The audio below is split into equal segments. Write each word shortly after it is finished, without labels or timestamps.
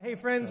Hey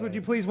friends, would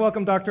you please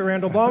welcome Dr.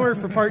 Randall Balmer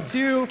for part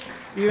 2,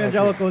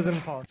 Evangelicalism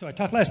and Politics. So I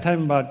talked last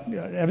time about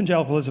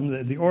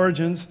evangelicalism, the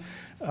origins,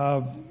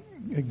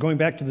 going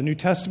back to the New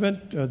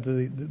Testament,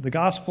 the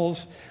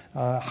Gospels,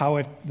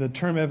 how the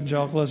term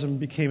evangelicalism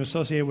became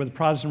associated with the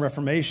Protestant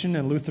Reformation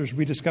and Luther's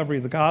rediscovery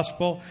of the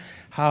gospel,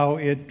 how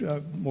it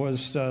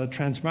was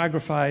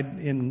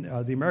transmogrified in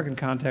the American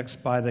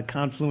context by the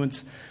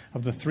confluence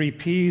of the 3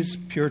 Ps,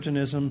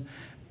 Puritanism,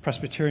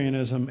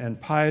 Presbyterianism,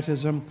 and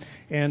Pietism,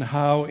 and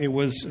how it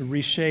was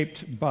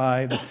reshaped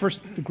by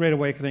the Great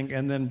Awakening,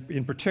 and then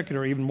in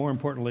particular, even more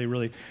importantly,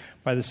 really,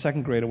 by the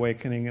Second Great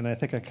Awakening, and I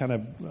think I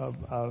kind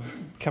of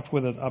kept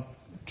with it up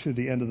to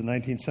the end of the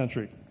 19th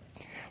century.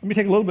 Let me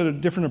take a little bit of a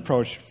different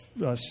approach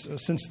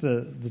since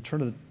the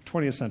turn of the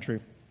 20th century.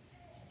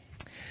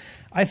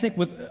 I think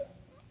with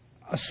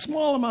a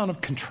small amount of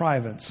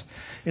contrivance,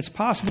 it's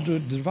possible to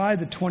divide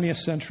the 20th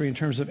century in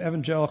terms of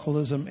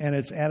evangelicalism and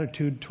its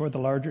attitude toward the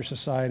larger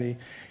society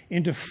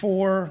into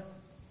 4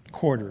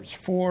 quarters.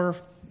 This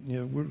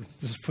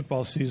is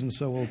football season,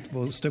 so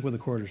we'll stick with the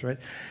quarters, right?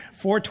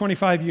 4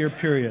 25-year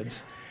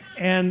periods.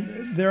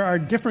 And there are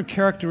different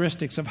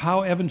characteristics of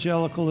how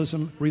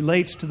evangelicalism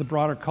relates to the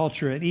broader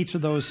culture at each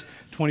of those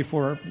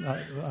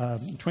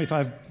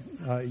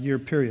 25-year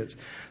periods.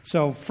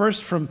 So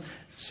first from,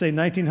 say,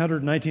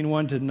 1900,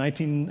 1901 to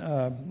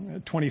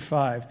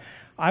 1925,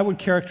 I would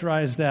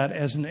characterize that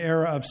as an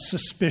era of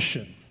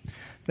suspicion.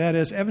 That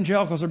is,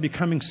 evangelicals are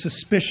becoming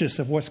suspicious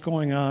of what's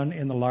going on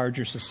in the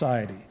larger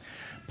society.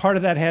 Part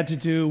of that had to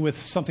do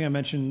with something I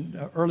mentioned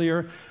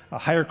earlier, a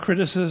higher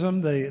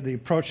criticism, the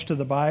approach to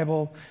the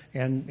Bible,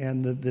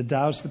 and the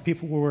doubts that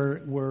people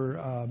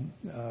were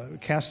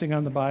casting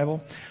on the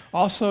Bible.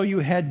 Also, you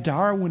had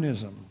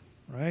Darwinism,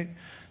 right?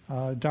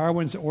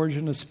 Darwin's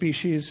Origin of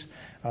Species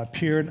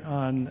appeared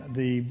on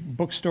the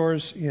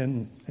bookstores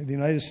in the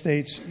United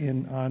States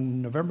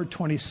on November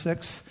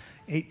 26,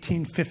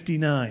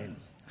 1859.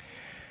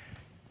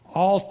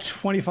 All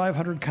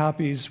 2,500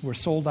 copies were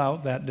sold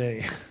out that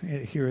day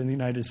here in the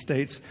United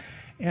States.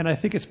 And I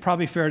think it's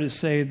probably fair to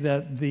say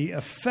that the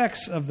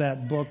effects of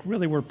that book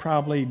really were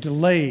probably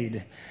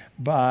delayed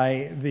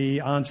by the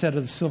onset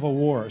of the Civil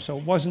War. So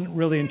it wasn't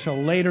really until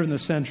later in the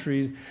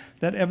century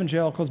that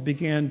evangelicals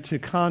began to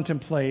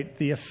contemplate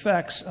the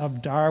effects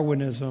of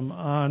Darwinism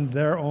on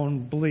their own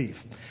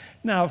belief.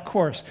 Now, of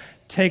course,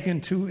 taken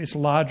to its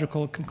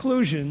logical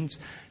conclusions,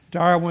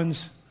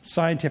 Darwin's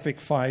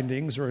scientific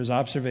findings or his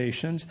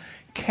observations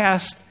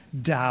cast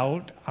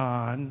doubt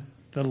on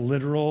the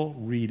literal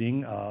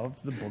reading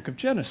of the book of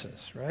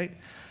Genesis, right?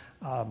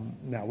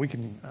 Now,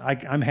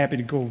 I'm happy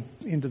to go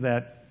into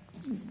that,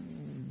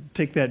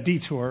 take that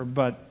detour,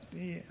 but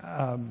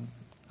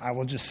I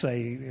will just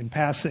say in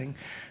passing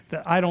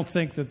that I don't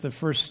think that the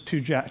first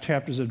 2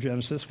 chapters of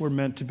Genesis were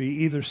meant to be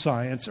either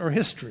science or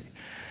history.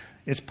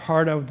 It's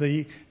part of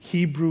the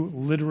Hebrew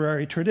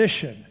literary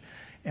tradition.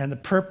 And the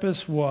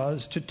purpose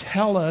was to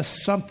tell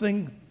us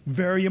something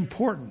very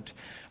important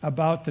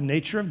about the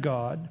nature of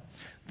God,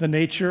 the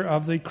nature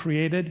of the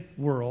created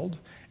world,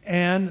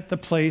 and the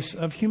place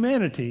of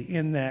humanity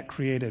in that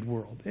created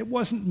world. It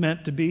wasn't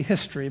meant to be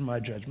history, in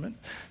my judgment.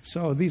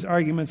 So these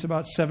arguments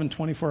about 7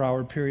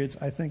 24-hour periods,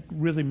 I think,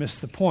 really miss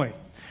the point.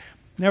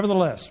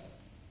 Nevertheless,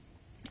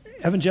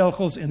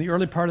 evangelicals in the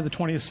early part of the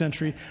 20th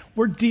century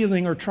were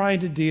dealing or trying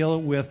to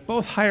deal with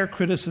both higher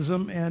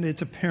criticism and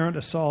its apparent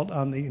assault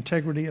on the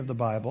integrity of the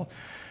Bible,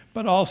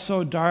 but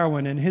also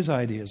Darwin and his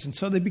ideas. And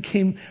so they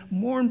became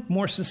more and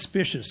more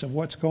suspicious of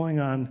what's going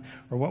on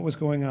or what was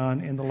going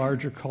on in the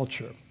larger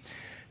culture.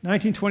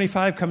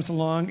 1925 comes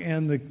along,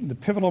 and the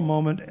pivotal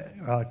moment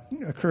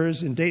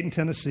occurs in Dayton,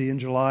 Tennessee in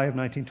July of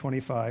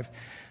 1925,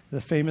 the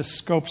famous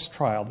Scopes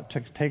trial that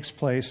takes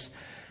place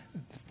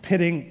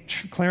pitting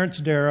Clarence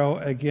Darrow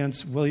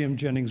against William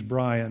Jennings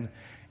Bryan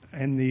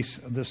in this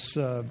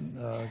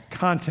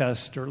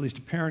contest, or at least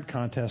apparent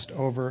contest,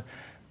 over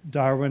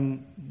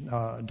Darwinism,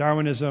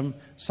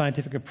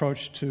 scientific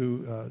approach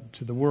to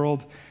the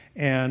world,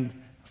 and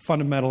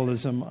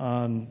fundamentalism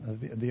on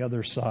the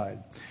other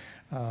side.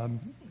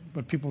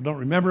 What people don't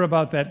remember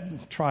about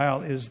that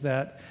trial is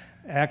that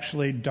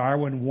actually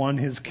Darwin won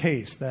his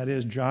case. That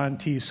is, John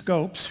T.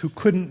 Scopes, who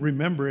couldn't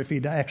remember if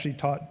he'd actually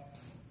taught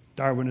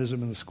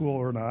Darwinism in the school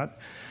or not,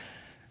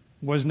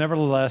 was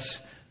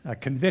nevertheless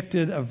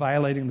convicted of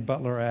violating the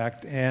Butler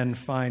Act and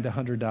fined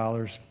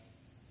 $100,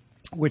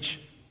 which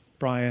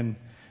Bryan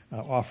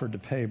offered to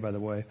pay, by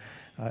the way,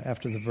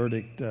 after the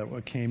verdict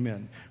came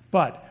in.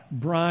 But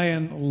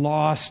Bryan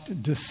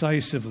lost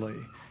decisively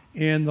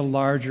in the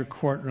larger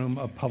courtroom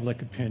of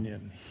public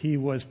opinion. He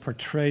was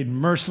portrayed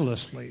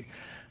mercilessly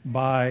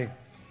by,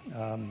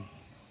 why am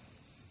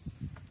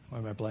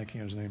I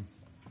blanking on his name?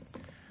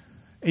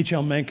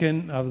 H.L.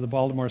 Mencken of the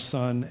Baltimore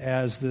Sun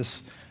as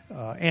this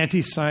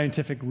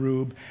anti-scientific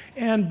rube.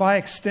 And by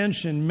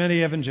extension,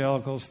 many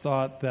evangelicals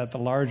thought that the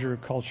larger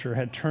culture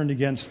had turned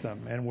against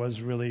them and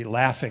was really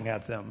laughing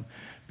at them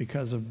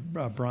because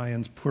of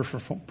Bryan's poor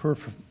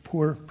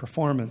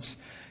performance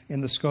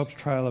in the Scopes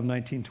trial of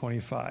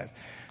 1925.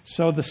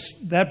 So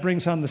that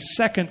brings on the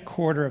second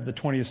quarter of the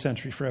 20th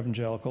century for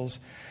evangelicals,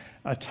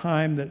 a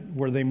time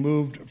where they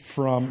moved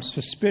from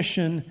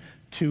suspicion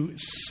to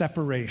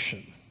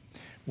separation,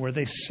 where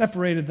they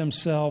separated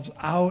themselves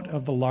out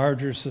of the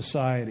larger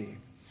society.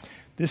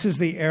 This is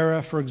the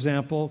era, for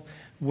example,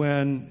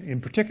 when,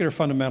 in particular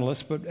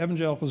fundamentalists, but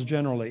evangelicals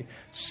generally,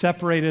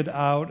 separated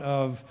out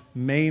of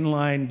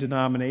mainline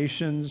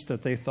denominations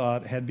that they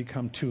thought had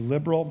become too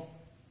liberal.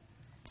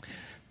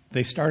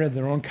 They started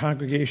their own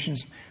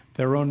congregations,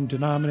 their own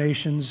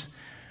denominations,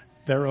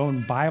 their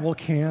own Bible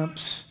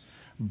camps,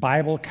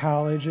 Bible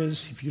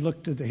colleges. If you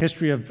looked at the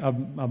history of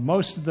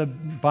most of the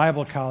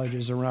Bible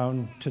colleges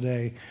around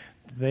today,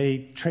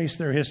 they trace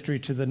their history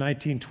to the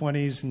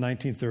 1920s and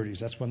 1930s.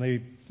 That's when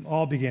they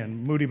all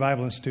began. Moody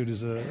Bible Institute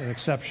is an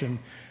exception,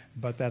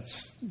 but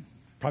that's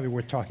probably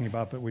worth talking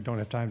about, but we don't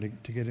have time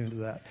to get into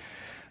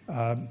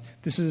that.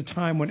 This is a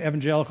time when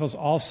evangelicals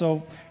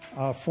also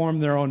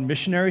formed their own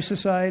missionary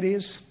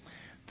societies,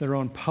 their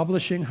own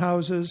publishing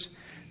houses.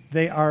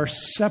 They are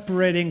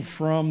separating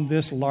from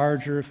this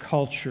larger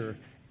culture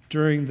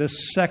during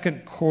this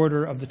second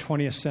quarter of the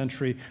 20th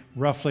century,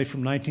 roughly from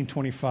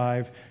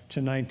 1925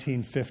 to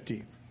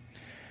 1950.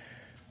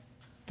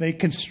 They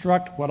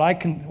construct what I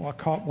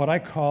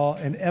call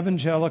an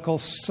evangelical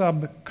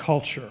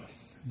subculture.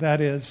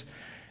 That is,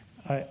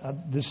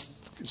 this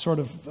sort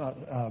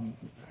of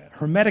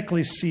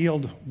hermetically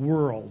sealed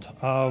world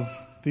of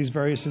these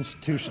various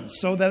institutions,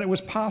 so that it was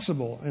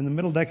possible in the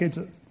middle decades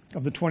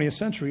of the 20th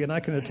century, and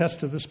I can attest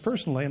to this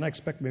personally, and I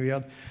expect maybe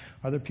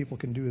other people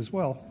can do as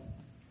well.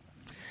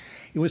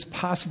 It was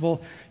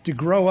possible to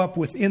grow up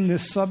within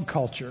this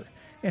subculture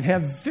and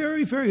have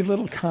very, very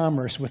little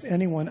commerce with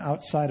anyone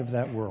outside of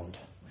that world.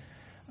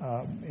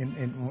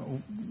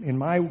 In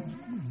my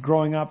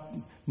growing up,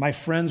 my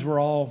friends were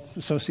all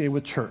associated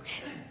with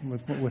church,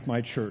 with my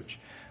church.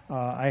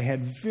 I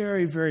had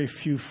very, very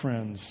few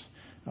friends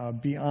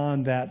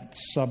beyond that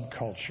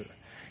subculture.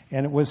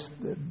 And it was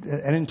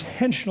an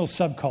intentional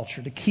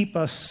subculture to keep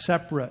us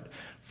separate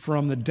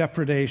from the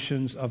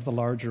depredations of the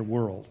larger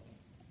world.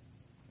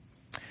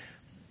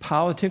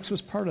 Politics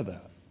was part of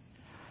that.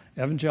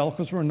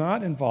 Evangelicals were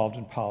not involved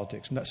in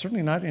politics,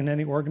 certainly not in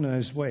any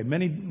organized way.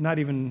 Many not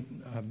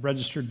even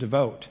registered to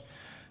vote,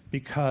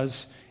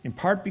 in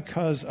part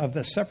because of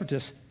the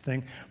separatist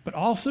thing, but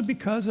also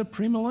because of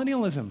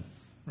premillennialism,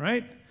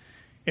 right?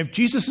 If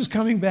Jesus is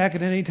coming back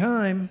at any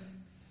time,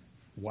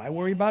 why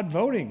worry about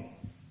voting?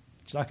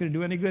 It's not going to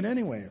do any good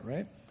anyway,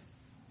 right?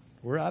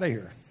 We're out of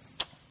here.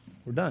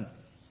 We're done.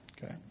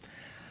 Okay.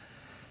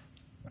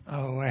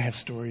 Oh, I have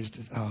stories.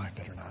 I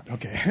better not.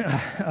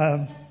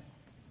 Okay.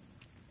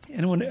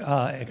 Anyone?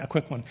 A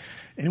quick one.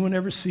 Anyone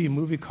ever see a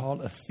movie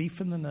called A Thief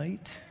in the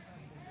Night?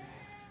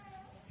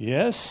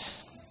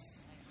 Yes.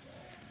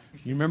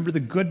 You remember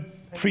the good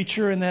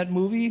preacher in that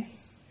movie?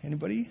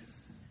 Anybody?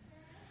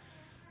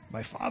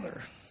 My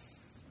father.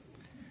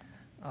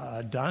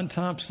 Don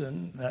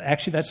Thompson.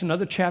 Actually, that's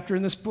another chapter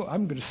in this book.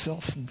 I'm going to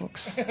sell some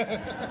books.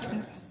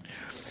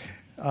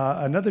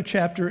 Another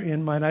chapter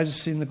in Mine Eyes Have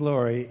Seen the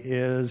Glory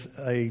is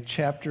a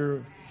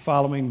chapter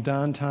following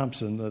Don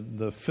Thompson,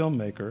 the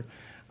filmmaker,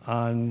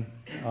 on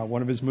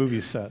one of his movie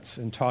sets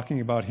and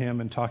talking about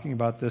him and talking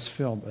about this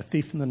film, A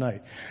Thief in the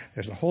Night.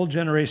 There's a whole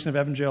generation of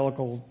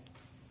evangelicals,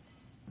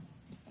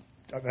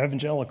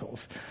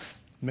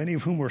 many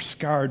of whom were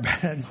scarred by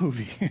that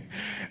movie,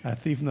 A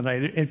Thief in the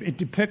Night. It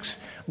depicts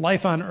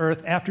life on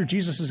earth after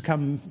Jesus has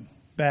come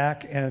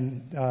back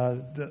and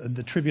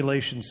the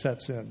tribulation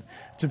sets in.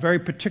 It's a very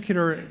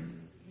particular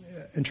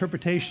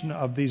interpretation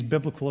of these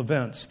biblical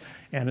events,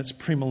 and it's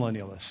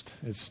premillennialist.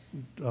 It's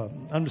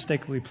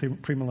unmistakably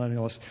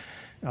premillennialist.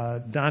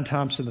 Don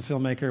Thompson, the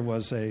filmmaker,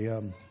 was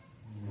a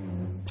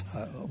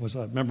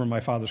member of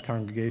my father's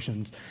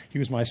congregation. He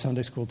was my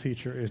Sunday school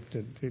teacher.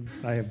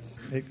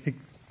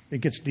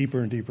 It gets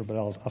deeper and deeper, but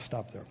I'll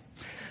stop there.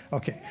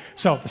 Okay,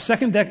 so the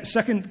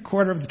second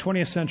quarter of the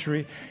 20th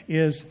century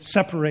is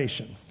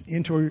separation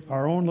into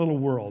our own little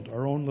world,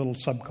 our own little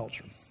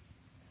subculture.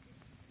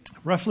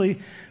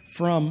 Roughly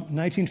from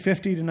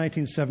 1950 to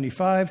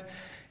 1975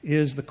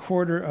 is the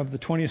quarter of the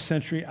 20th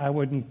century I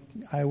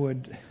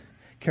would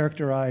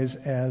characterize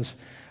as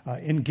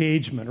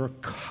engagement or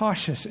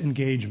cautious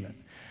engagement.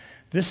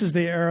 This is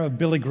the era of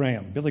Billy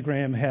Graham. Billy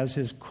Graham has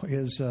his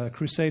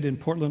crusade in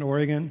Portland,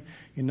 Oregon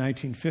in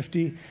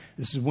 1950.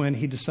 This is when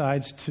he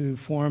decides to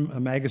form a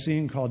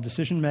magazine called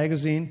Decision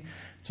Magazine.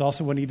 It's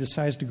also when he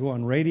decides to go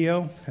on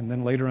radio and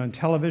then later on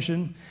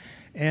television.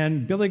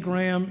 And Billy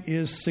Graham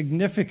is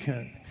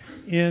significant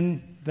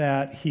in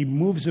that he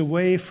moves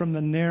away from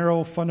the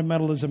narrow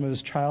fundamentalism of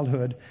his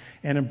childhood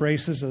and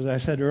embraces, as I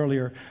said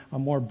earlier, a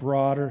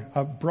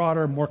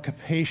broader, more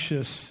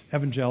capacious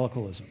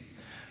evangelicalism.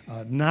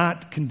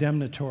 Not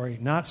condemnatory,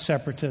 not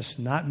separatist,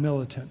 not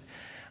militant.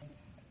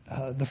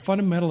 The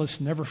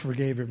fundamentalists never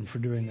forgave him for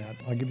doing that.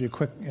 I'll give you a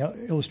quick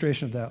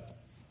illustration of that.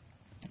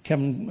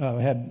 Kevin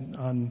had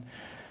on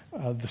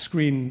the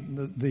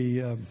screen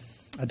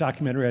a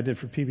documentary I did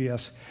for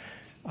PBS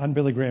on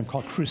Billy Graham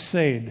called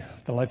Crusade,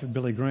 The Life of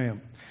Billy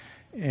Graham.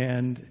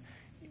 And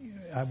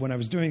when I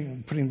was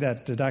putting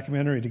that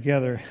documentary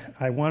together,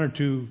 I wanted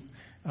to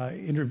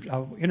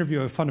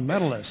interview a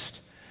fundamentalist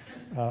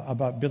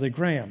about Billy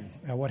Graham.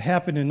 What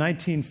happened in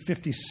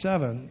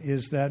 1957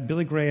 is that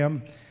Billy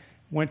Graham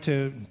went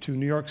to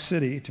New York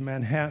City, to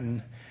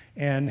Manhattan,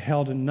 and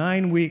held a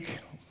 9-week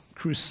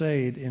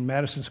crusade in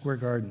Madison Square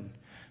Garden.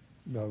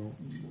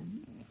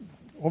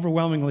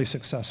 Overwhelmingly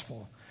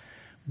successful.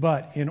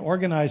 But in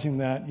organizing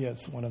that,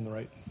 it's the one on the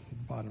right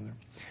bottom there.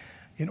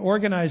 In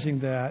organizing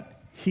that,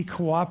 he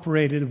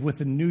cooperated with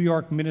the New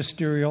York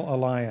Ministerial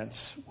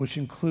Alliance, which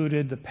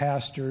included the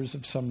pastors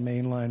of some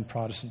mainline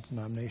Protestant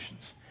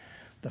denominations.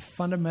 The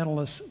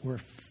fundamentalists were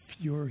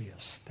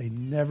furious. They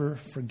never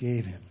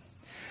forgave him.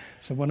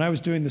 So when I was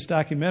doing this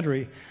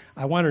documentary,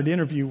 I wanted to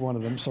interview one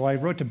of them, so I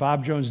wrote to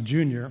Bob Jones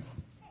Jr.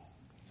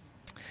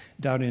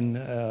 down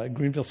in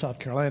Greenville, South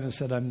Carolina, and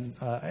said,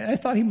 I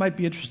thought he might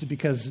be interested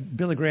because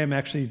Billy Graham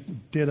actually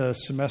did a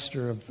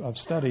semester of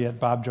study at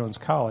Bob Jones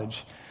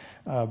College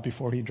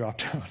before he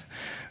dropped out.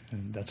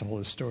 And that's a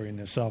whole story in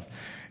itself,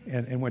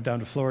 and went down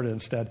to Florida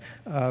instead.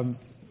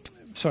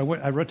 So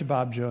I wrote to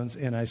Bob Jones,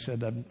 and I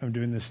said, I'm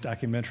doing this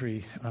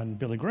documentary on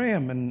Billy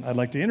Graham, and I'd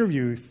like to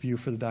interview you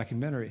for the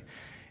documentary.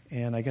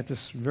 And I get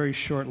this very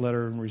short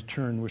letter in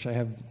return, which I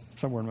have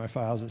somewhere in my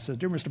files. It says,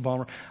 "Dear Mr.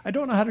 Balmer, I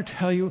don't know how to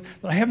tell you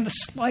that I haven't the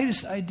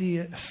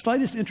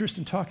slightest interest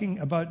in talking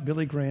about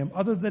Billy Graham,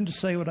 other than to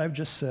say what I've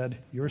just said.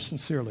 Yours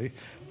sincerely,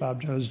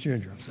 Bob Jones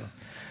Jr." So,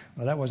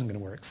 well, that wasn't going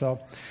to work. So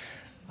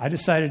I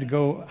decided to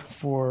go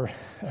for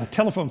a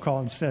telephone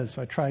call instead.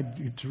 So I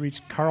tried to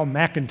reach Carl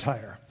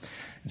McIntyre.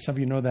 And some of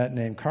you know that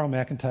name. Carl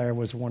McIntyre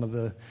was one of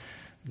the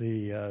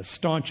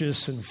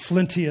staunchest and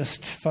flintiest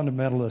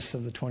fundamentalists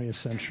of the 20th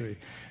century,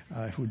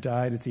 who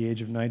died at the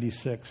age of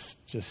 96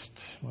 just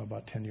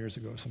about 10 years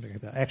ago, something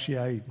like that.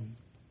 Actually,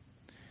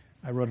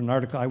 I wrote an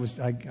article. I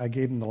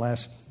gave him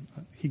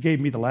he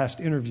gave me the last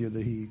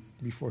interview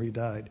before he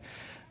died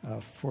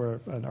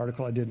for an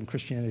article I did in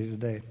Christianity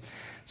Today.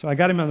 So I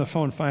got him on the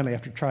phone finally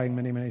after trying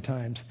many, many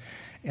times.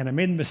 And I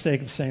made the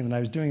mistake of saying that I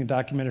was doing a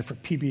documentary for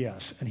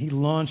PBS. And he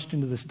launched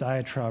into this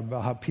diatribe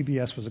about how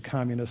PBS was a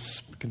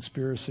communist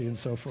conspiracy and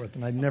so forth.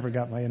 And I never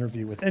got my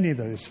interview with any of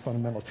those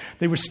fundamentalists.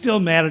 They were still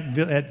mad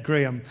at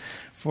Graham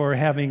for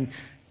having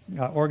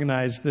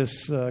organized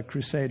this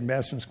crusade in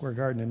Madison Square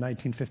Garden in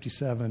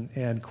 1957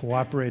 and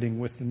cooperating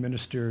with the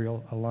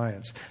Ministerial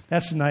Alliance.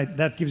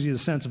 That gives you the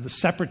sense of the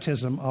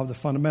separatism of the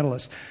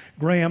fundamentalists.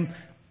 Graham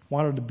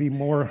wanted to be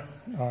more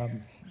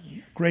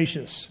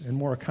gracious and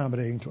more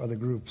accommodating to other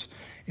groups.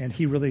 And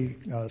he really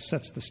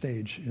sets the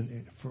stage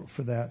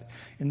for that.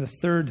 In the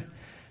third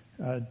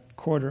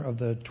quarter of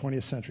the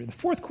 20th century. The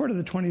fourth quarter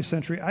of the 20th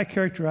century I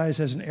characterize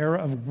as an era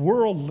of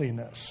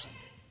worldliness.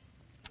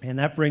 And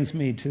that brings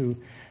me to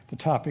the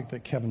topic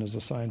that Kevin has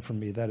assigned for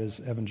me, that is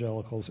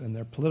evangelicals and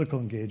their political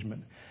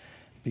engagement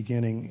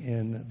beginning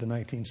in the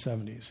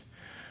 1970s.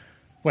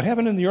 What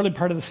happened in the early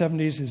part of the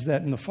 70s is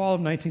that in the fall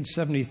of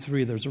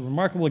 1973, there was a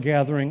remarkable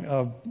gathering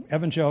of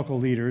evangelical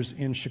leaders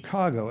in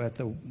Chicago at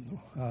the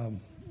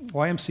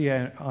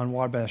YMCA on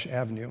Wabash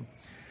Avenue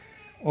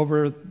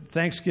over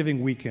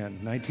Thanksgiving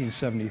weekend,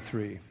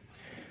 1973.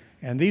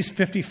 And these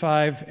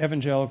 55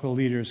 evangelical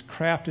leaders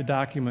crafted a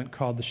document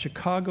called the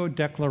Chicago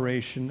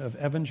Declaration of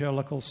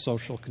Evangelical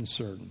Social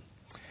Concern.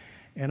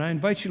 And I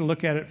invite you to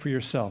look at it for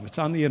yourself. It's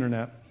on the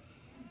internet.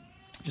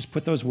 Just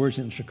put those words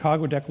in,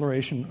 Chicago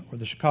Declaration or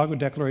the Chicago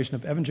Declaration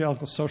of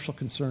Evangelical Social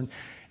Concern,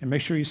 and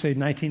make sure you say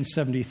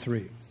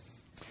 1973.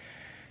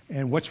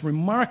 And what's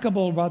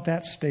remarkable about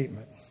that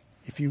statement,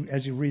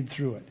 as you read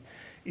through it,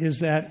 is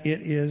that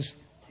it is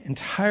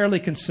entirely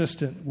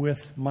consistent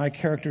with my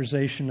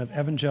characterization of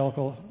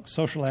evangelical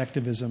social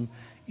activism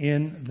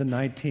in the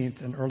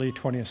 19th and early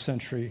 20th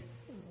century,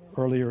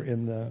 earlier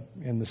in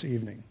this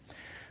evening.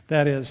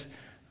 That is,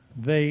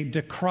 they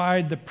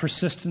decried the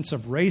persistence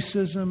of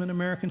racism in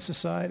American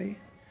society.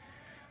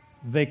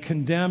 They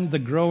condemned the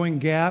growing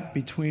gap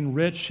between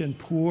rich and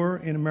poor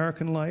in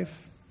American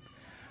life.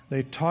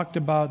 They talked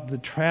about the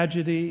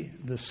tragedy,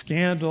 the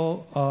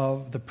scandal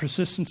of the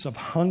persistence of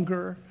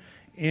hunger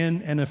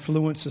in an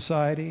affluent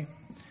society.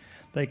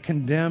 They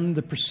condemned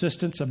the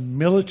persistence of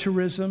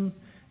militarism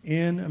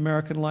in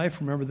American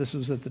life. Remember, this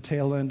was at the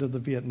tail end of the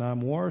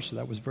Vietnam War, so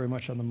that was very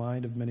much on the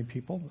mind of many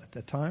people at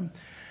that time.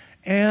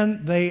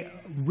 And they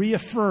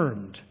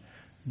reaffirmed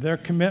their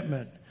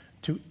commitment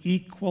to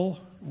equal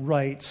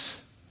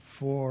rights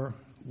for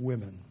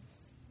women.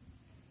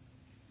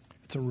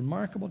 It's a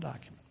remarkable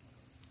document.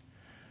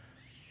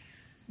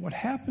 What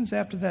happens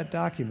after that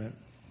document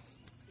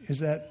is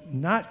that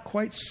not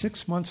quite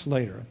 6 months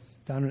later,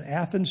 down in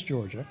Athens,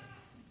 Georgia,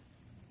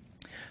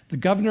 the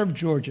governor of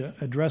Georgia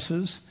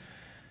addresses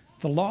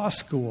the law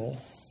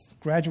school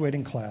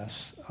graduating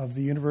class of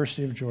the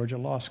University of Georgia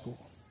Law School.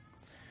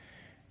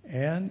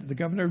 And the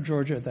governor of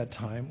Georgia at that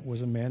time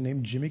was a man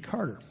named Jimmy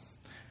Carter,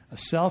 a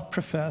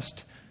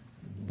self-professed,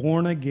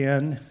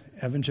 born-again,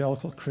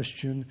 evangelical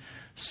Christian,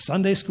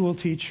 Sunday school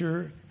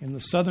teacher in the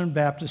Southern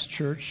Baptist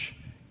Church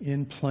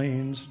in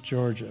Plains,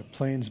 Georgia,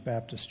 Plains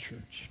Baptist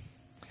Church.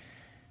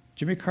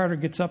 Jimmy Carter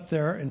gets up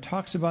there and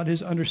talks about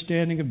his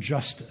understanding of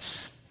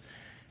justice.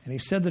 And he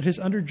said that his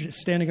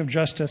understanding of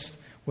justice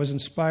was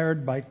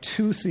inspired by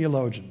two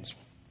theologians.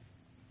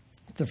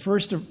 The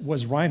first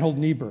was Reinhold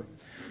Niebuhr,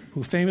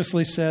 who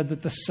famously said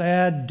that the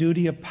sad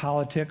duty of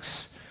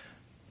politics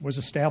was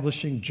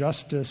establishing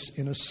justice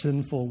in a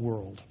sinful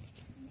world.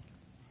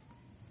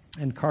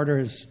 And Carter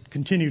has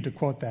continued to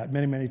quote that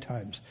many, many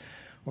times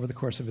over the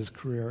course of his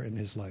career and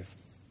his life.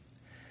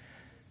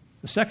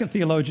 The second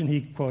theologian he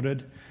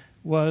quoted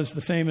was the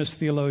famous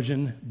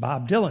theologian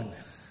Bob Dylan,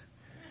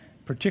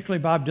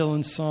 particularly Bob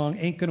Dylan's song,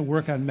 "Ain't Gonna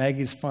Work on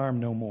Maggie's Farm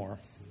No More,"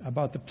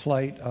 about the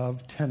plight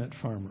of tenant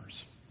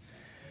farmers.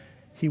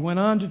 He went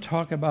on to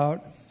talk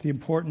about the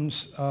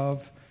importance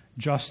of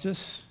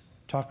justice,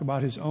 talk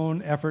about his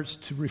own efforts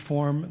to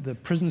reform the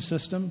prison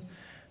system,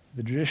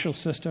 the judicial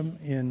system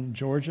in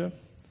Georgia,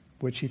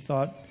 which he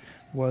thought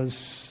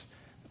was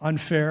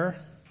unfair.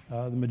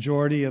 The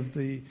majority of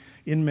the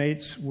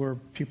inmates were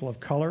people of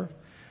color,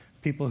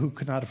 people who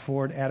could not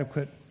afford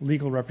adequate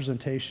legal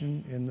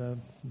representation in the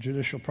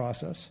judicial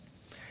process.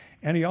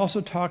 And he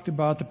also talked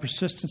about the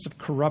persistence of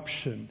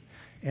corruption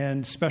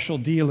and special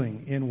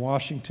dealing in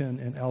Washington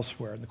and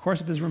elsewhere. In the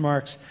course of his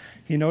remarks,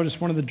 he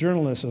noticed one of the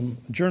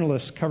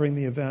journalists covering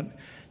the event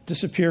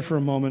disappear for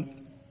a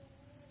moment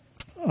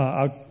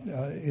out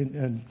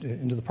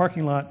into the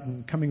parking lot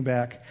and coming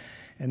back.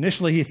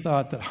 Initially, he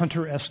thought that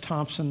Hunter S.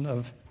 Thompson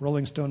of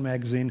Rolling Stone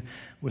magazine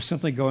was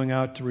simply going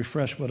out to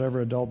refresh whatever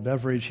adult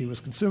beverage he was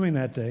consuming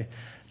that day.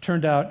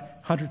 Turned out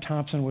Hunter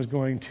Thompson was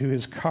going to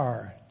his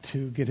car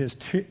to get his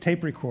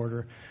tape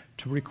recorder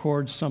to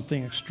record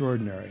something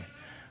extraordinary.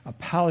 A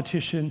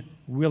politician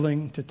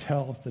willing to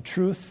tell the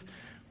truth,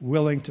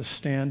 willing to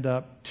stand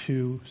up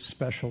to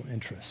special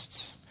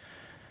interests.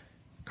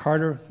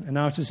 Carter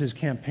announces his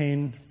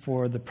campaign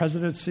for the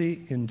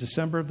presidency in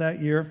December of that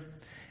year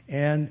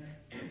and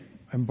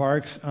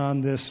embarks on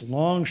this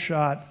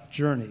long-shot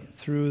journey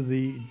through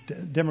the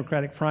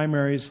Democratic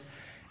primaries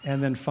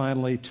and then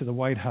finally to the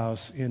White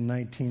House in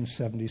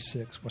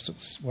 1976.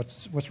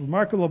 What's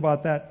remarkable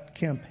about that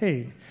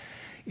campaign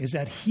is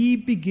that he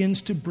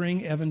begins to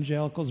bring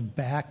evangelicals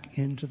back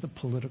into the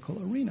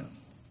political arena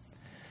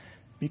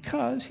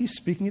because he's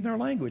speaking their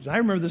language. And I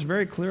remember this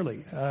very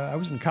clearly. I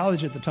was in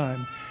college at the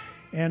time,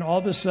 and all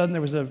of a sudden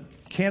there was a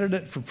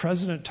candidate for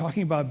president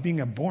talking about being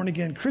a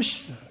born-again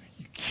Christian. Are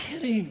you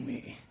kidding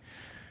me?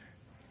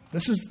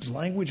 This is the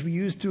language we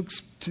use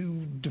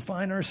to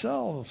define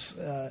ourselves.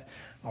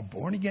 A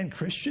born-again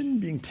Christian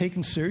being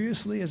taken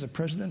seriously as a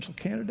presidential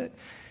candidate.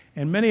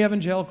 And many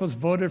evangelicals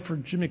voted for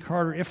Jimmy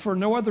Carter, if for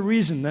no other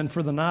reason than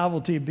for the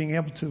novelty of being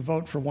able to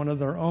vote for one of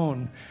their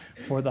own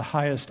for the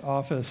highest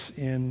office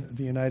in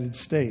the United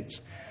States.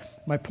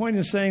 My point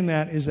in saying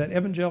that is that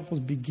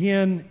evangelicals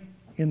begin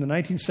in the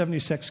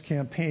 1976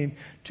 campaign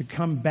to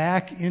come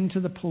back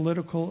into the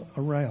political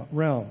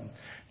realm,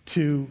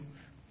 to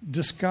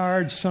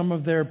discard some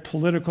of their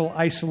political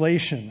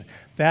isolation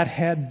that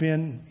had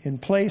been in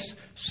place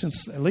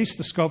since at least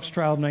the Scopes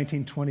trial of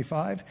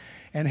 1925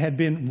 and had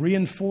been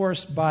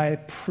reinforced by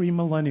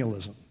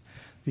premillennialism.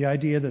 The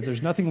idea that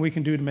there's nothing we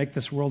can do to make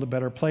this world a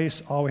better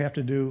place. All we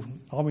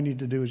need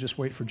to do is just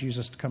wait for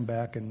Jesus to come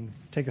back and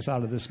take us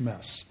out of this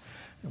mess,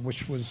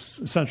 which was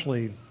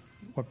essentially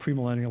what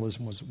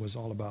premillennialism was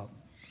all about.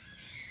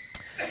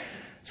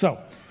 So,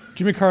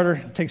 Jimmy Carter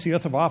takes the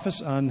oath of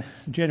office on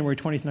January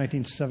 20th,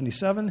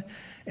 1977,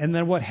 and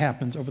then what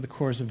happens over the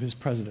course of his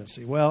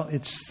presidency? Well,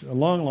 it's a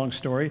long, long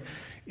story,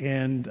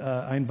 and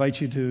I invite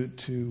you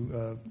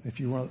to if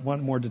you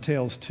want more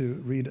details, to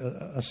read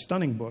a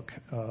stunning book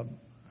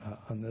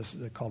on this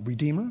called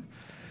Redeemer,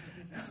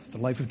 The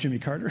Life of Jimmy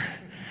Carter,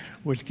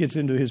 which gets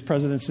into his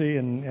presidency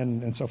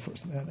and so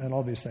forth, and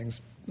all these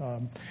things.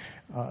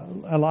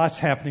 A lot's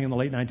happening in the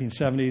late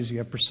 1970s. You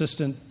have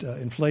persistent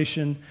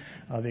inflation.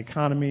 The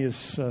economy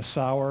is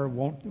sour,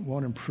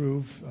 won't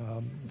improve.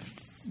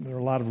 There are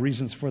a lot of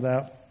reasons for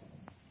that.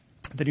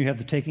 Then you have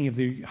the taking of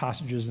the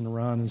hostages in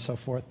Iran and so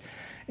forth.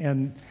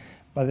 And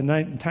by the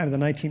time of the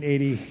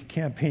 1980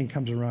 campaign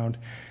comes around,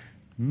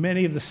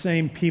 many of the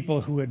same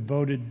people who had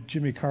voted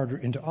Jimmy Carter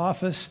into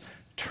office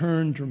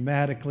turned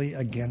dramatically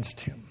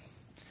against him.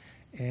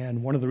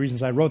 And one of the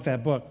reasons I wrote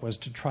that book was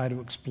to try to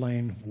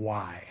explain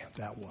why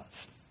that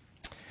was.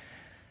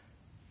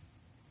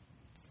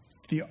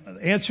 The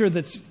answer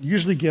that's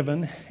usually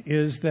given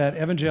is that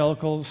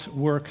evangelicals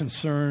were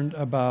concerned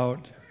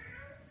about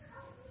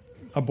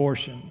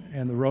abortion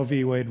and the Roe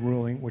v. Wade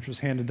ruling, which was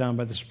handed down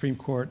by the Supreme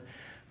Court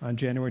on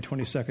January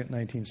 22nd,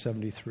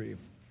 1973.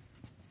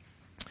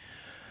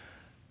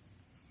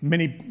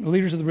 Many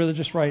leaders of the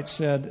religious right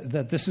said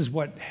that this is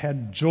what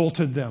had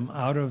jolted them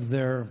out of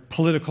their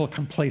political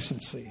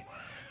complacency.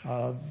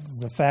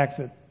 The fact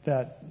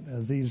that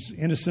these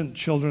innocent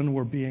children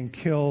were being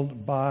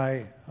killed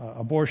by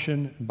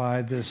abortion,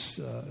 by this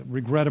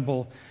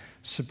regrettable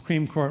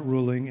Supreme Court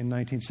ruling in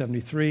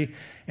 1973.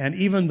 And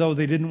even though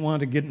they didn't want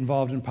to get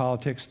involved in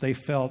politics, they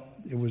felt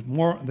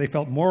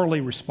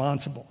morally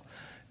responsible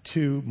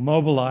to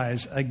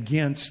mobilize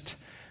against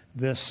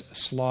this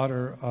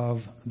slaughter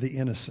of the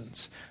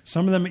innocents.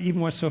 Some of them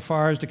even went so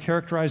far as to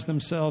characterize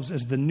themselves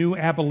as the new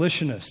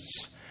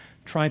abolitionists,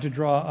 trying to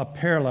draw a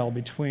parallel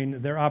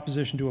between their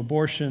opposition to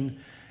abortion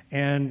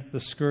and the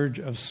scourge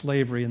of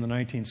slavery in the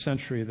 19th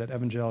century that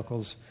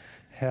evangelicals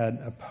had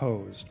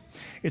opposed.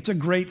 It's a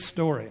great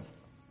story,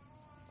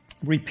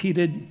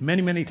 repeated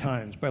many, many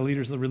times by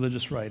leaders of the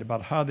religious right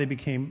about how they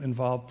became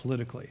involved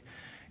politically.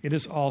 It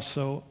is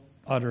also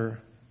utter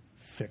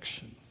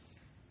fiction.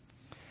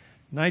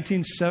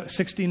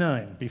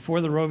 1969,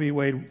 before the Roe v.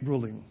 Wade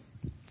ruling,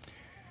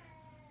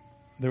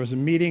 there was a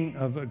meeting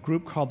of a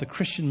group called the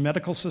Christian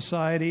Medical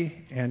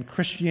Society and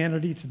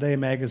Christianity Today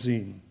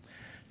magazine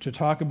to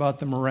talk about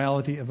the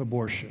morality of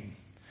abortion.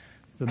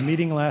 The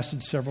meeting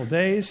lasted several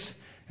days,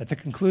 at the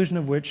conclusion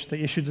of which they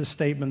issued a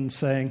statement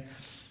saying,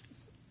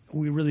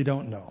 we really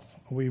don't know.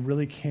 We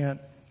really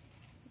can't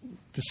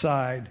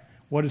decide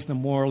what is the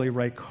morally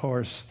right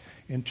course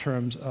in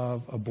terms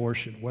of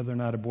abortion, whether or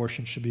not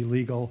abortion should be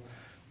legal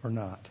or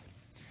not.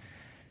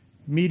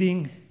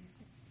 Meeting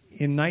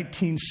in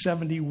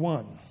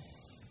 1971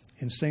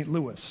 in St.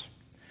 Louis,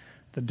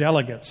 the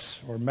delegates,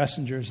 or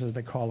messengers as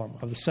they call them,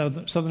 of the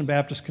Southern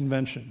Baptist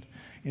Convention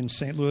in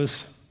St.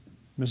 Louis,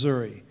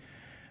 Missouri,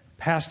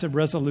 passed a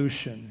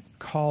resolution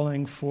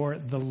calling for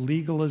the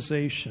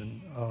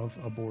legalization of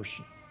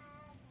abortion.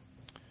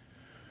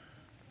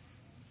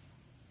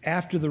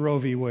 After the Roe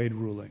v. Wade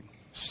ruling,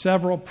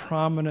 several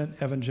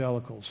prominent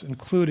evangelicals,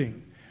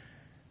 including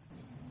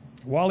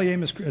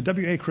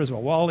W.A.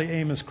 Criswell, Wally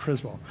Amos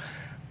Criswell,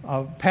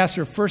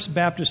 pastor of First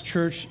Baptist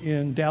Church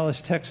in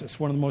Dallas, Texas,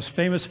 one of the most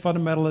famous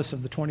fundamentalists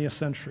of the 20th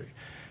century,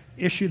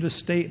 issued a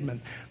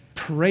statement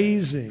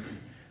praising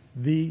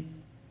the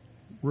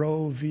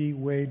Roe v.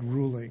 Wade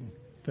ruling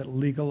that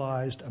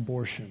legalized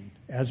abortion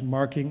as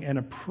marking an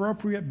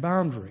appropriate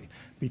boundary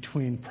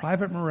between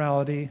private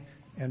morality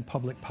and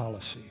public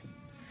policy.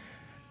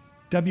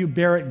 W.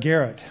 Barry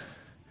Garrett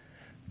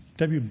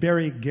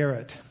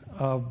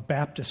of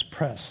Baptist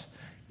Press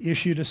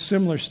issued a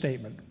similar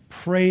statement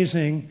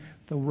praising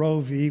the Roe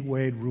v.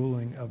 Wade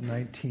ruling of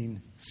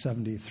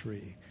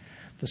 1973.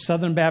 The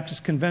Southern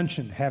Baptist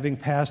Convention, having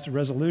passed a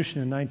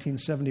resolution in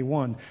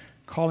 1971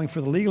 calling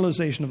for the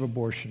legalization of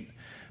abortion,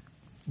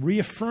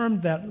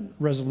 reaffirmed that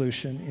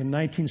resolution in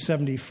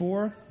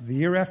 1974, the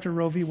year after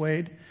Roe v.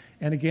 Wade,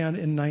 and again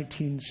in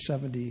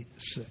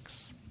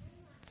 1976.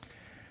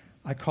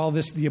 I call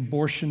this the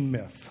abortion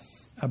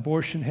myth.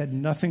 Abortion had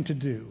nothing to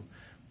do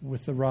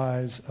with the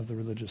rise of the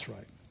religious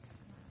right.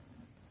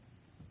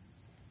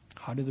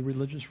 How did the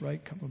religious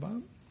right come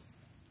about?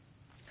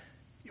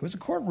 It was a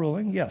court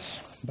ruling, yes,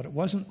 but it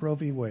wasn't Roe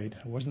v. Wade.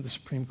 It wasn't the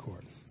Supreme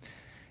Court.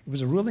 It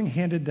was a ruling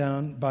handed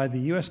down by the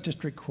U.S.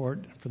 District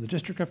Court for the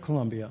District of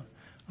Columbia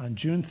on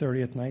June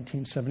 30th,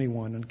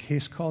 1971, in a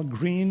case called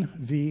Green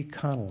v.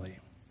 Connolly.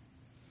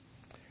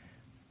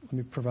 Let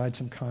me provide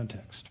some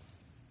context.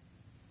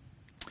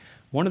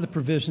 One of the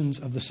provisions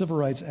of the Civil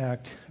Rights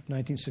Act of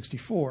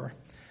 1964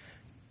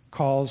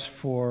 calls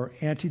for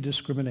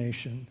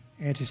anti-discrimination,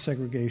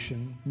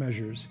 anti-segregation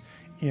measures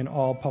in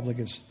all public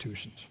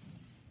institutions.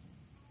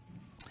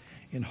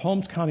 In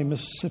Holmes County,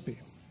 Mississippi,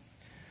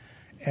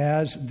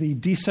 as the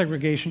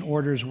desegregation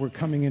orders were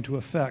coming into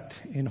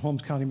effect in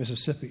Holmes County,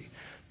 Mississippi,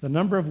 the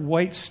number of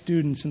white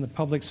students in the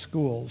public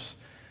schools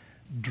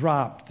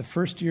dropped the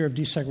first year of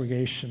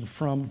desegregation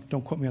from,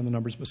 don't quote me on the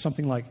numbers, but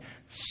something like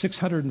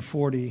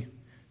 640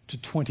 to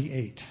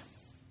 28.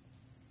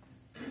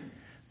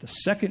 The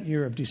second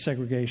year of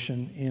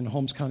desegregation in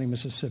Holmes County,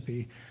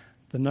 Mississippi,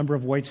 the number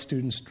of white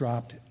students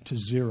dropped to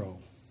 0.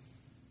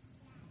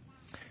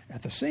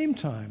 At the same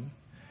time,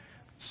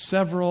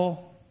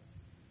 several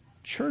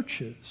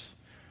churches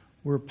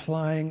were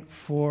applying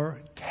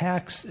for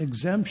tax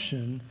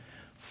exemption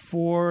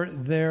for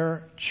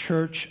their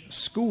church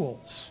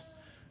schools,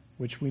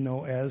 which we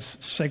know as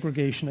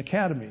segregation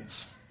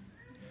academies.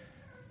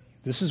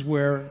 This is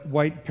where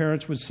white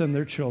parents would send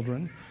their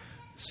children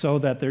so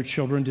that their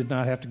children did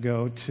not have to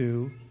go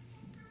to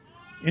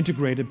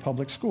integrated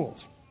public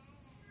schools.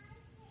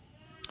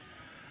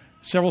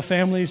 Several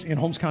families in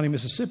Holmes County,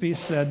 Mississippi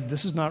said,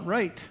 this is not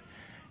right,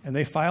 and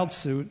they filed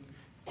suit.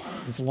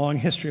 There's a long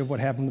history of what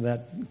happened to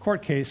that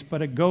court case,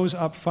 but it goes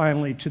up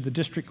finally to the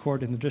district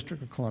court in the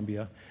District of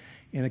Columbia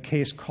in a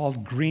case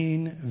called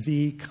Green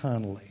v.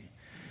 Connolly.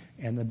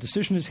 And the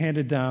decision is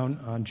handed down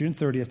on June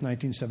 30th,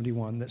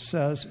 1971, that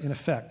says, in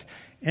effect,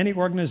 any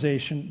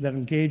organization that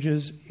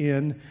engages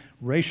in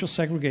racial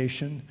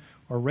segregation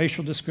or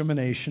racial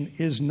discrimination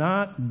is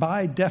not,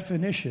 by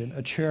definition,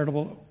 a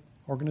charitable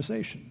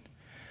organization.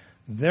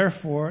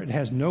 Therefore, it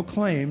has no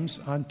claims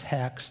on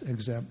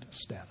tax-exempt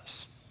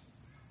status.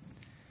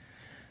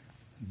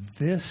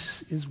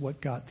 This is what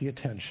got the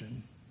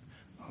attention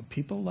of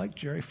people like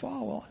Jerry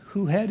Falwell,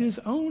 who had his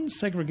own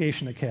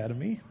segregation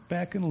academy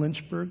back in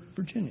Lynchburg,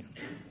 Virginia.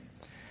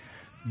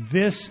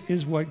 This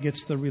is what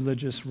gets the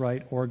religious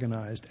right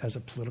organized as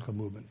a political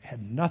movement. It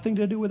had nothing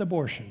to do with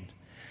abortion.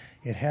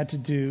 It had to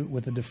do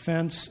with the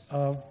defense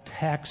of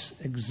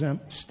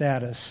tax-exempt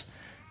status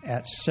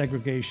at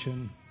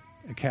segregation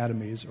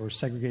academies or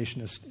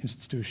segregationist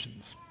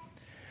institutions.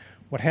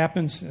 What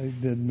happens,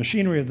 the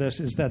machinery of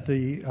this, is that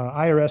the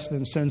IRS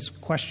then sends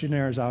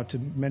questionnaires out to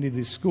many of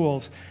these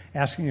schools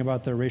asking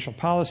about their racial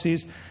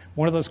policies.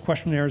 One of those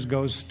questionnaires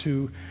goes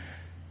to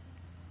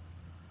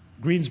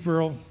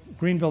Greenville,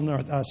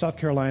 South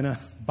Carolina,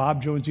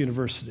 Bob Jones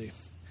University.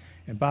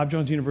 And Bob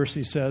Jones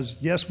University says,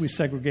 yes, we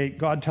segregate.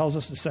 God tells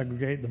us to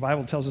segregate. The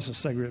Bible tells us to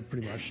segregate,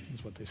 pretty much,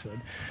 is what they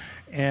said.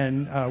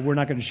 And we're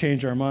not going to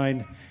change our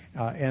mind.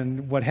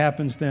 And what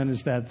happens then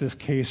is that this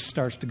case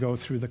starts to go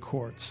through the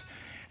courts.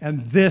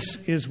 And this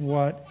is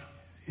what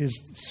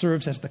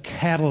serves as the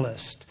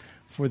catalyst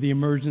for the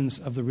emergence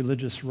of the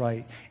religious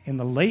right in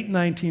the late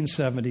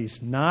 1970s,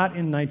 not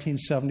in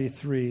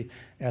 1973,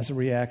 as a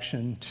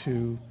reaction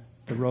to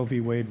the Roe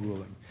v. Wade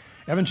ruling.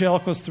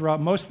 Evangelicals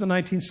throughout most of the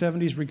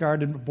 1970s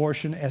regarded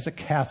abortion as a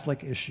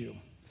Catholic issue.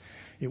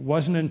 It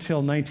wasn't until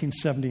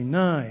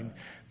 1979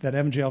 that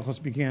evangelicals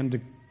began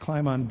to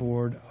climb on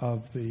board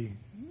of the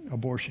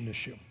abortion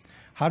issue.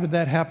 How did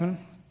that happen?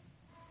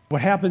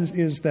 What happens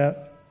is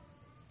that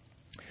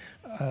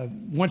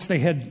once they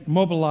had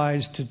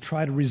mobilized to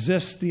try to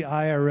resist the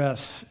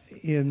IRS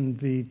in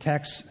the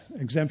tax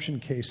exemption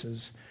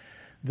cases,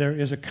 there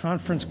is a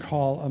conference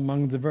call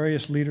among the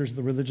various leaders of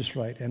the religious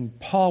right. And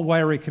Paul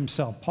Weyrich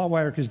himself, Paul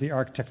Weyrich is the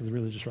architect of the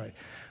religious right.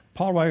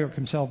 Paul Weyrich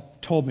himself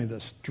told me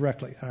this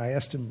directly. And I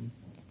asked him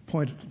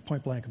point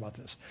blank about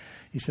this.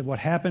 He said, what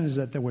happened is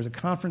that there was a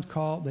conference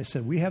call. They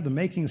said, we have the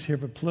makings here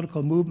of a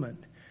political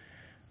movement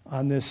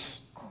on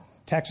this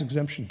tax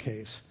exemption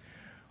case.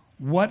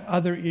 What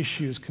other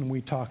issues can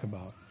we talk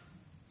about?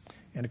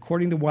 And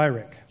according to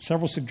Weyrich,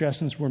 several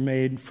suggestions were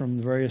made from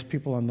the various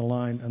people on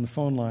the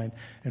phone line,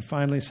 and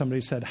finally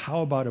somebody said,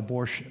 how about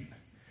abortion?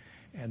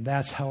 And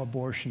that's how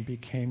abortion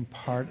became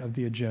part of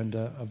the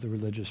agenda of the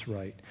religious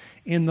right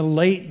in the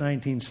late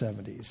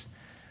 1970s,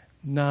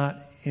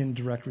 not in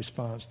direct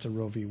response to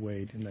Roe v.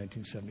 Wade in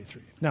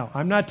 1973. Now,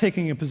 I'm not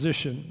taking a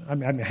position.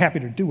 I'm happy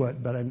to do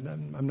it, but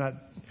I'm not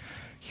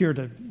here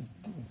to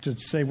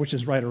say which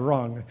is right or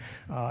wrong.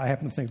 I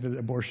happen to think that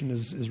abortion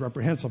is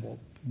reprehensible.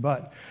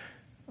 But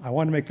I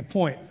want to make the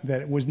point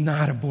that it was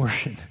not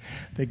abortion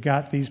that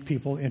got these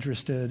people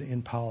interested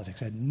in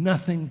politics. It had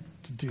nothing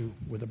to do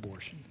with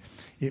abortion.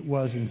 It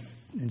was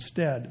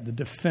instead the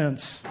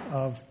defense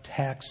of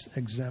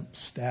tax-exempt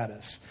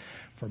status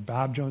for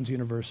Bob Jones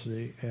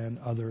University and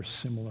other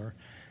similar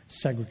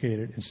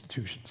segregated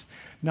institutions.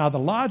 Now,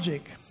 let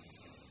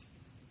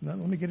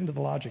me get into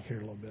the logic here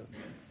a little bit.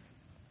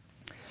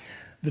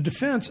 The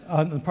defense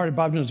on the part of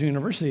Bob Jones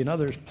University and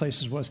other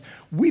places was,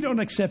 we don't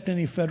accept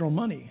any federal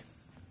money.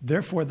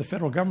 Therefore, the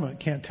federal government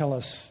can't tell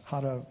us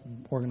how to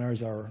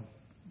organize our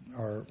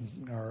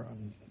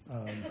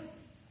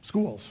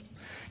schools.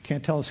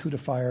 Can't tell us who to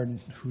fire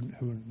and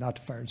who not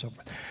to fire and so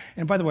forth.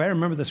 And by the way, I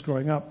remember this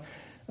growing up.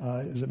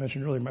 As I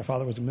mentioned earlier, my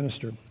father was a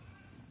minister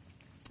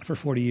for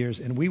 40 years,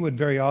 and we would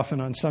very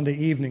often on Sunday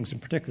evenings in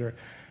particular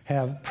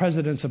have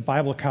presidents of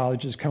Bible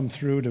colleges come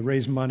through to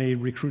raise money,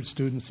 recruit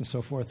students, and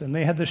so forth. And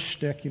they had this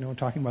shtick,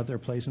 talking about their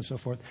place and so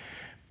forth.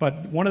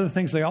 But one of the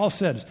things they all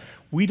said is,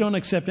 we don't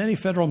accept any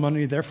federal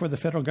money, therefore the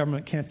federal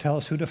government can't tell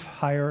us who to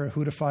hire,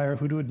 who to fire,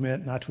 who to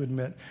admit, not to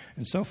admit,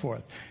 and so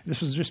forth.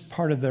 This was just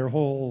part of their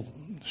whole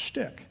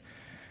shtick.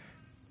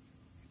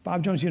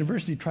 Bob Jones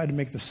University tried to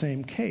make the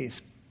same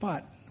case,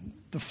 but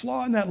the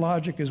flaw in that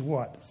logic is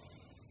what?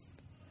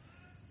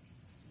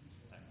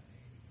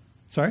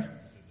 Sorry?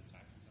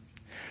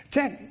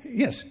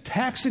 Yes,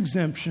 tax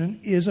exemption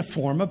is a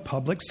form of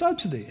public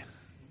subsidy,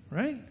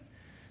 right?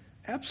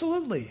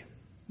 Absolutely.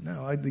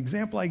 Now, the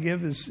example I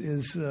give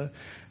is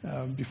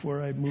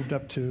before I moved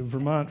up to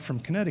Vermont from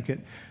Connecticut,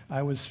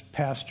 I was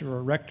pastor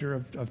or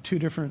rector of two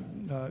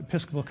different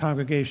Episcopal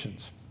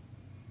congregations.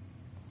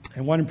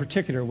 And one in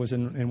particular was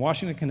in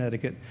Washington,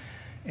 Connecticut,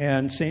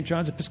 and St.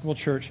 John's Episcopal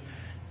Church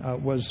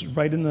was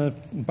right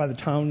by the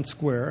town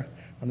square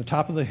on the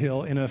top of the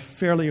hill in a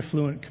fairly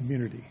affluent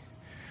community.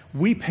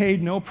 We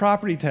paid no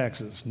property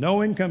taxes,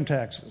 no income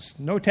taxes,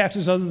 no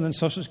taxes other than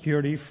Social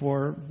Security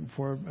for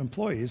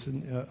employees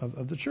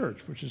of the church,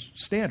 which is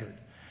standard.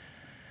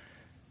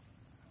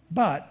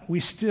 But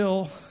we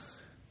still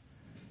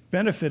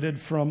benefited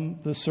from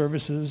the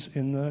services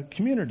in the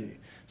community.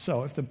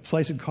 So if the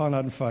place had caught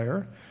on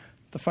fire,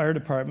 the fire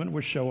department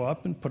would show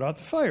up and put out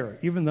the fire,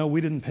 even though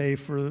we didn't pay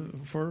for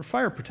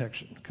fire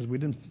protection because we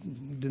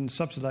didn't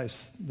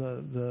subsidize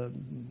the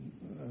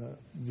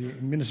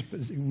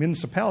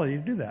municipality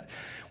to do that,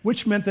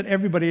 which meant that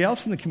everybody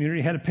else in the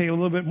community had to pay a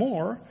little bit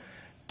more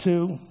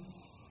to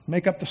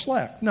make up the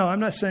slack. No, I'm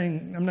not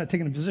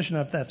taking a position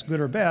on if that's good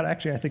or bad.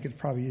 Actually, I think it's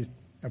probably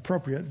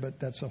appropriate,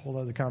 but that's a whole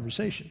other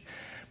conversation.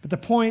 But the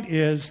point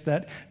is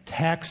that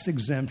tax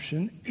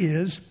exemption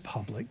is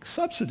public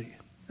subsidy.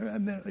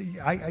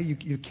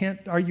 You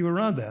can't argue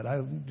around that.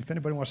 If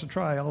anybody wants to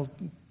try, I'll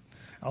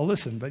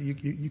listen, but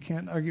you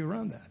can't argue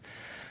around that.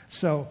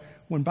 So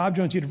when Bob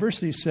Jones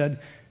University said,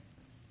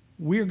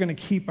 we're going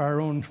to keep our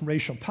own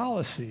racial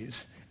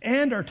policies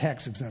and our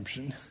tax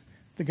exemption,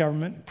 the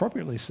government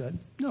appropriately said,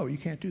 no, you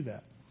can't do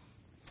that.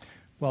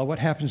 Well, what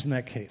happens in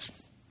that case?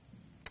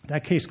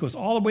 That case goes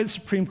all the way to the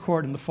Supreme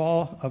Court in the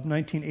fall of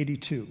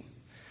 1982.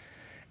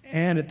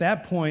 And at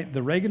that point,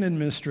 the Reagan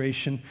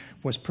administration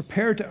was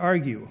prepared to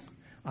argue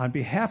on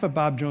behalf of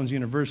Bob Jones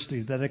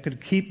University that it could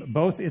keep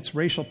both its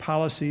racial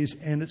policies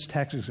and its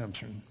tax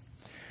exemption.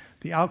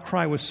 The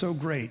outcry was so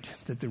great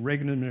that the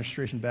Reagan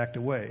administration backed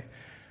away.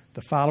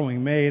 The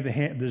following May,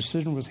 the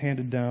decision was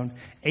handed down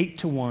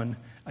 8-1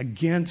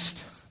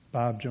 against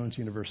Bob Jones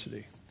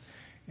University.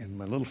 And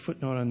my little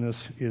footnote on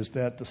this is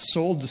that the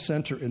sole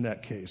dissenter in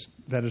that case,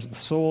 that is the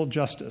sole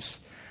justice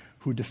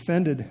who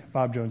defended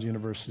Bob Jones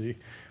University,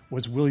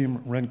 was William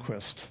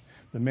Rehnquist,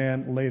 the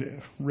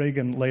man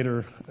Reagan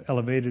later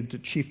elevated to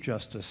Chief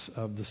Justice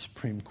of the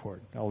Supreme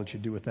Court. I'll let you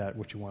do with that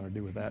what you want to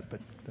do with that,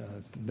 but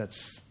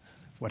that's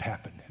what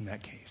happened in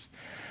that case.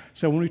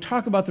 So when we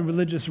talk about the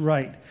religious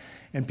right,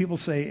 and people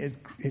say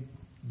it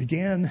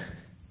began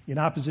in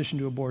opposition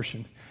to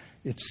abortion,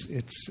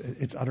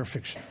 it's utter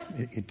fiction.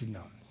 It did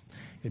not.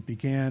 It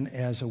began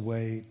as a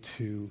way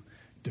to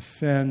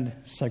defend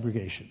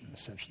segregation,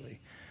 essentially,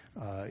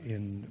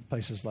 in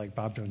places like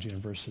Bob Jones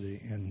University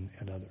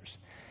and others.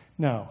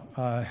 Now,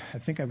 I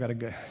think I've got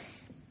to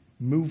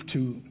move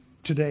to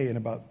today in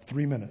about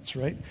 3 minutes,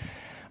 right?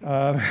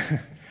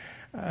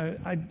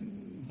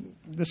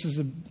 This has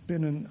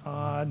been an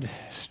odd,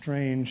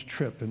 strange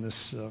trip in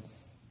this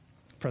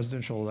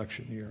presidential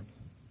election year.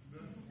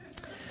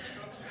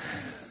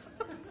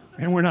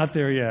 And we're not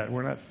there yet.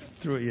 We're not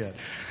through it yet.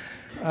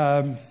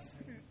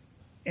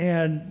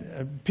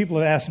 And people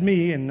have asked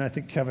me, and I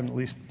think Kevin at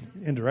least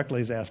indirectly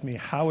has asked me,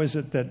 how is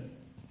it that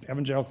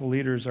evangelical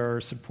leaders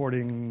are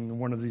supporting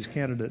one of these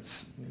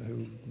candidates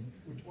who...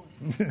 Which one?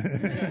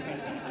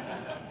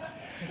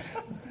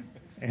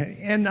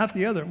 and not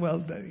the other.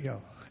 Well,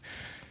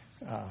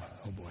 oh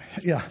boy.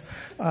 Yeah.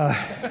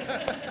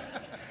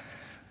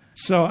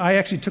 So I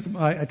actually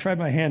I tried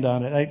my hand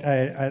on it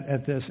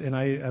at this, and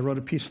I wrote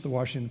a piece for the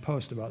Washington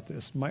Post about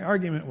this. My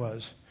argument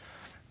was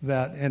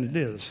that, and it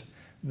is,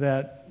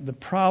 that the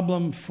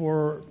problem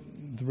for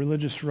the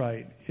religious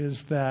right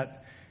is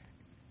that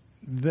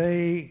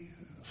they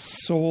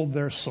sold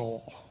their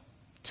soul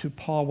to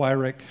Paul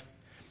Weyrich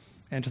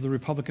and to the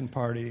Republican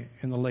Party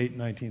in the late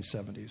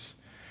 1970s.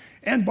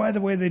 And by the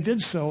way, they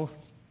did so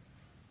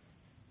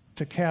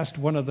to cast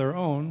one of their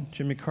own,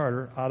 Jimmy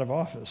Carter, out of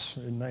office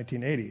in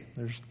 1980.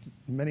 There's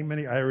many,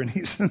 many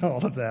ironies in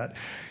all of that.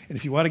 And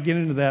if you want to get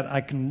into that,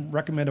 I can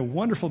recommend a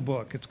wonderful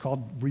book. It's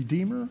called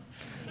Redeemer.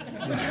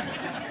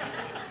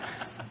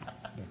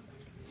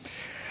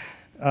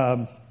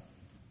 And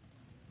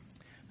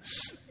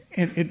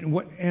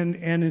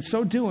in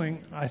so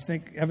doing, I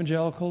think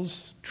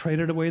evangelicals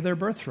traded away their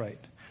birthright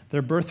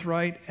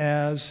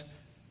as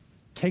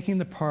taking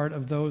the part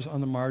of those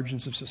on the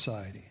margins of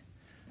society.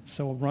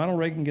 So when Ronald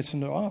Reagan gets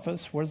into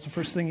office, what is the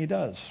first thing he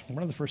does?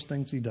 One of the first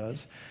things he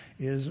does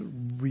is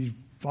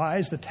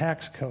revise the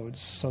tax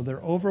codes so they're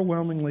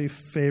overwhelmingly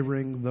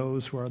favoring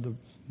those who are the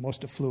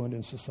most affluent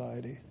in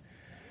society,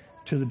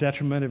 to the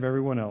detriment of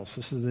everyone else.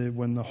 This is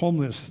when the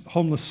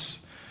homeless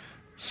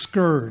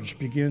scourge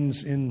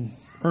begins in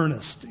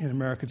earnest in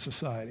American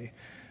society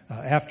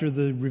after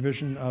the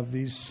revision of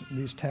these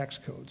tax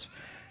codes.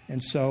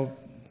 And so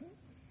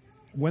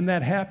when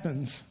that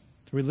happens,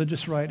 the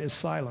religious right is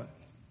silent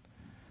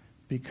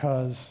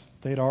because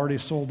they'd already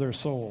sold their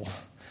soul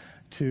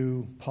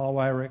to Paul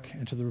Weyrich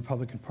and to the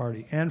Republican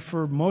Party. And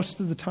for most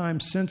of the time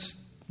since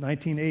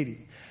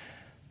 1980,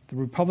 the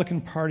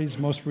Republican Party's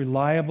most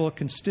reliable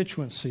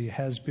constituency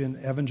has been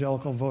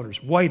evangelical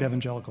voters, white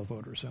evangelical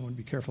voters. I want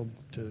to be careful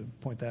to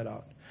point that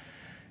out.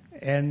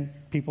 And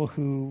people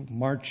who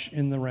march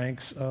in the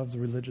ranks of the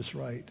religious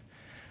right.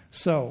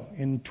 So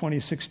in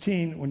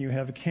 2016, when you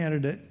have a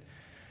candidate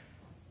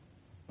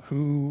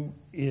who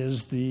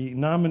is the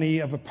nominee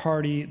of a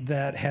party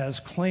that has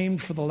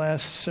claimed for the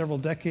last several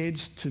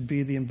decades to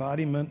be the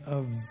embodiment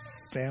of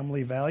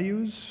family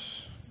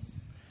values,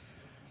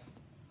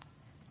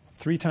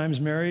 3 times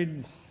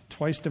married,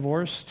 twice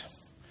divorced,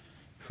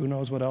 who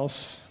knows what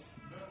else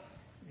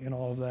in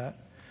all of that.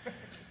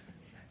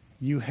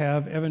 You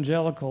have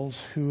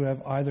evangelicals who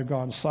have either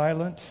gone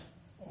silent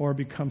or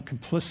become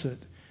complicit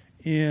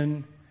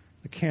in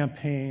the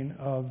campaign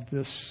of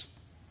this,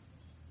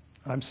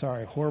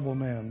 horrible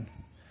man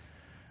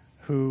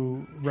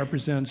who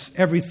represents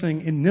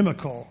everything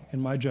inimical,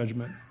 in my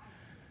judgment,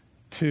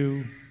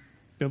 to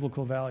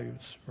biblical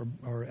values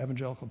or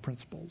evangelical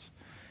principles.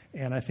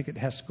 And I think it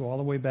has to go all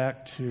the way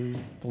back to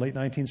the late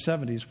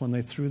 1970s when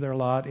they threw their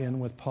lot in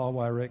with Paul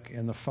Weyrich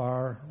and the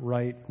far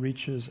right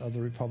reaches of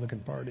the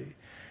Republican Party.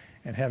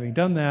 And having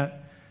done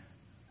that,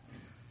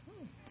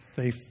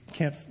 they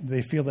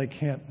feel they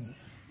can't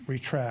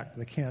retract.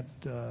 They can't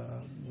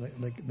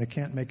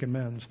make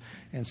amends.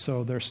 And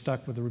so they're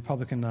stuck with the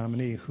Republican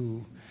nominee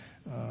who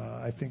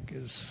I think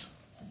is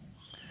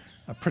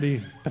a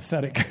pretty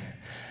pathetic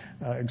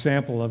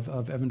example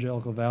of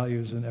evangelical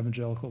values and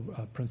evangelical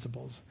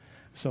principles.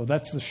 So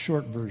that's the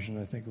short version,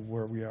 I think, of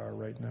where we are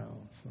right now.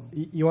 So.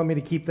 You want me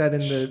to keep that in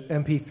the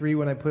MP3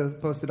 when I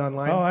post it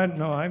online? Oh,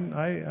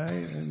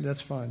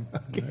 that's fine.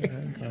 Okay.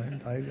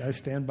 I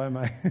stand by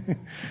my,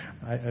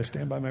 I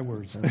stand by my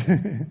words.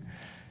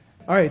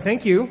 All right,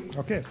 thank you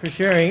Okay. for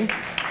sharing.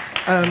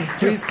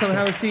 Please come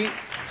have a seat.